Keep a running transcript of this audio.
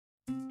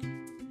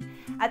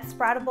At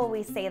Sproutable,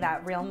 we say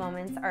that real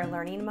moments are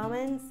learning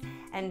moments,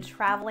 and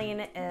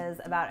traveling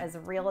is about as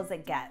real as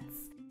it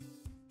gets.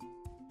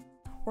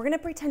 We're gonna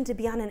pretend to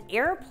be on an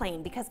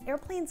airplane because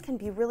airplanes can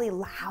be really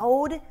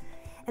loud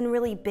and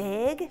really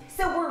big.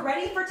 So we're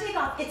ready for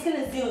takeoff. It's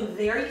gonna zoom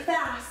very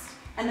fast,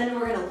 and then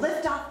we're gonna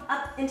lift off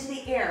up into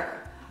the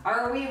air.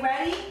 Are we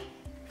ready?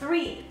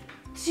 3,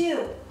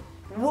 2,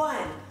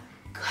 1,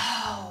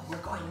 go. We're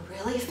going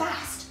really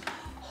fast.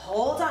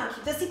 Hold on,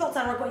 keep the seatbelts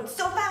on. We're going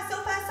so fast,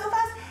 so fast, so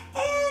fast,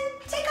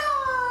 and take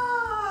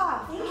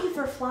off. Thank you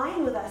for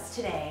flying with us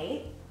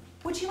today.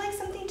 Would you like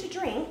something to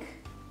drink?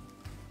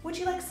 Would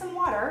you like some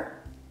water?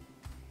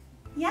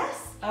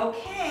 Yes?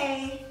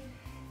 Okay.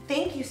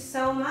 Thank you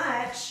so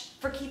much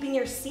for keeping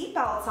your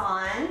seatbelts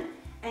on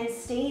and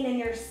staying in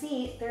your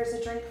seat. There's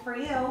a drink for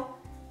you.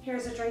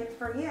 Here's a drink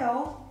for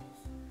you.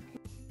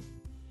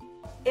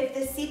 If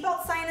the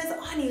seatbelt sign is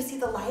on, you see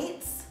the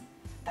lights?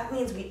 That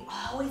means we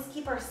always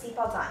keep our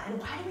seatbelts on.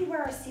 And why do we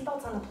wear our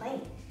seatbelts on the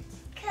plane?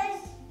 Because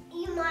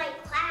you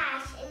might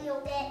crash and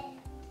you'll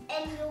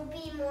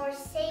be more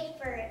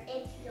safer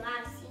if you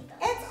have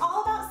seatbelts. It's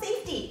all about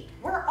safety.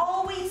 We're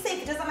always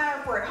safe. It doesn't matter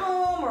if we're at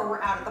home or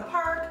we're out at the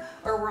park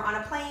or we're on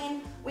a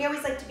plane. We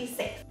always like to be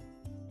safe.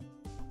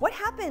 What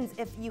happens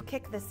if you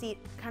kick the seat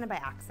kind of by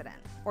accident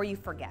or you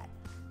forget?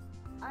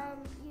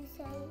 You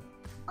say,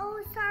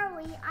 oh,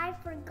 sorry, I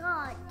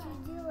forgot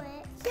to do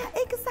it. Yeah,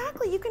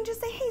 exactly. You can just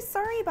say, hey,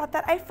 sorry about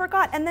that, I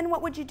forgot. And then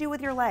what would you do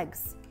with your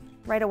legs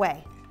right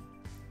away?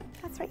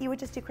 That's right, you would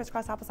just do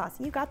crisscross applesauce.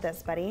 You got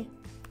this, buddy.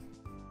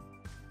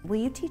 Will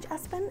you teach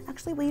Espen?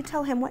 Actually, will you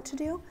tell him what to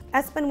do?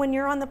 Espen, when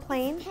you're on the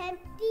plane? It's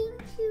tempting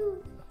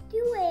to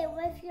do it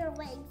with your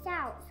legs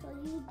out. So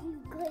you do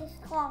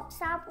crisscross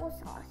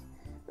applesauce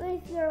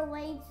with your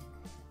legs.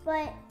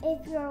 But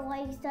if your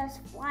legs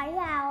just fly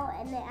out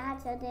and it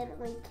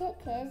accidentally kick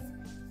his,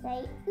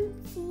 say,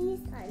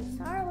 oopsies, I'm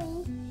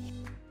sorry.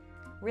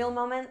 Real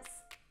moments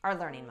are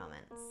learning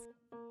moments.